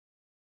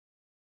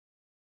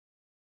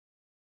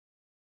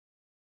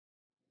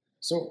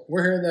So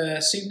we're here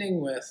this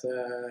evening with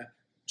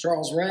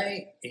Charles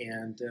Ray,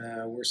 and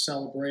we're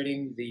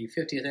celebrating the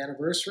 50th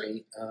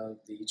anniversary of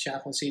the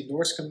Chaplaincy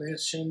Norse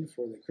Commission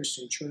for the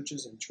Christian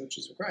Churches and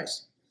Churches of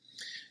Christ.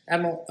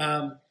 Admiral,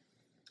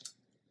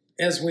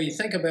 as we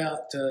think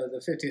about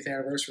the 50th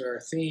anniversary, our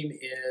theme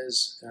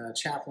is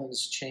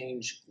chaplains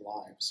change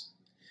lives.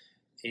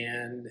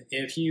 And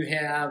if you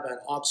have an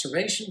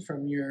observation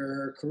from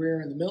your career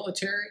in the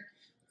military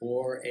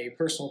or a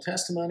personal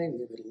testimony,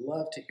 we would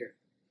love to hear it.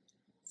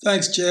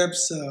 Thanks,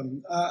 Chaps.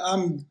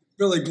 I'm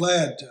really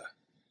glad to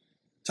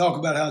talk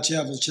about how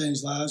chaplains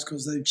change lives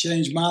because they've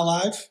changed my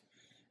life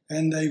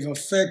and they've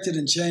affected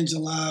and changed the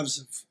lives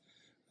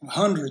of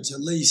hundreds,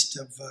 at least,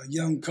 of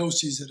young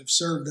coaches that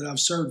I've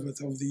served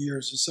with over the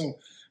years. And so,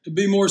 to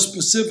be more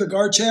specific,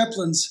 our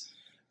chaplains,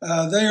 they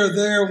are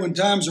there when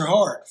times are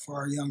hard for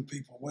our young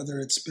people, whether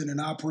it's been an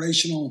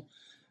operational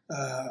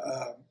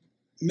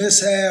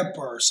mishap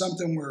or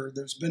something where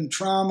there's been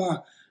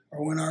trauma,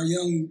 or when our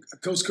young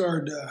Coast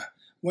Guard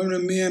women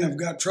and men have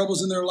got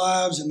troubles in their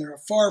lives and they're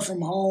far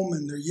from home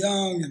and they're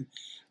young, and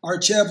our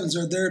chaplains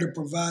are there to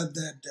provide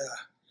that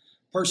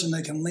person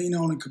they can lean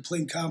on in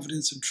complete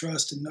confidence and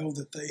trust and know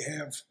that they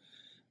have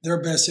their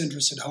best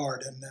interests at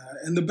heart.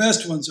 And the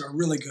best ones are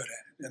really good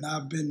at it. And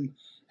I've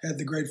had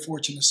the great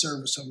fortune to serve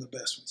with some of the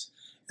best ones.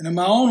 And in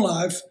my own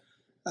life,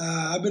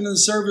 I've been in the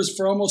service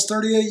for almost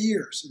 38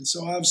 years. And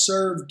so I've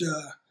served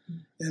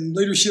in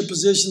leadership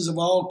positions of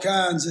all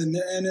kinds. And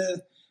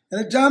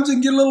at times it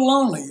can get a little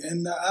lonely.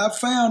 And I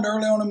found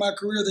early on in my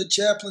career that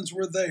chaplains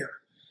were there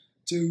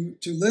to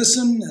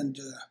listen and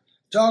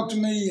talk to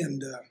me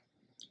and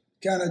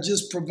kind of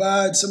just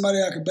provide somebody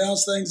I could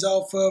bounce things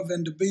off of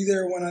and to be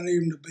there when I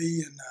need them to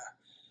be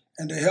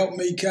and to help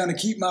me kind of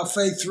keep my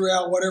faith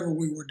throughout whatever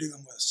we were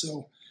dealing with.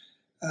 So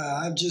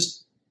I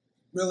just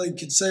really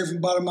could say from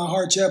the bottom of my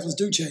heart, chaplains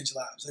do change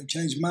lives. They've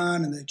changed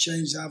mine, and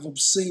I've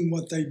seen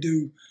what they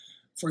do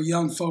for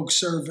young folks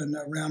serving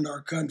around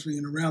our country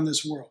and around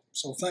this world.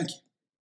 So thank you.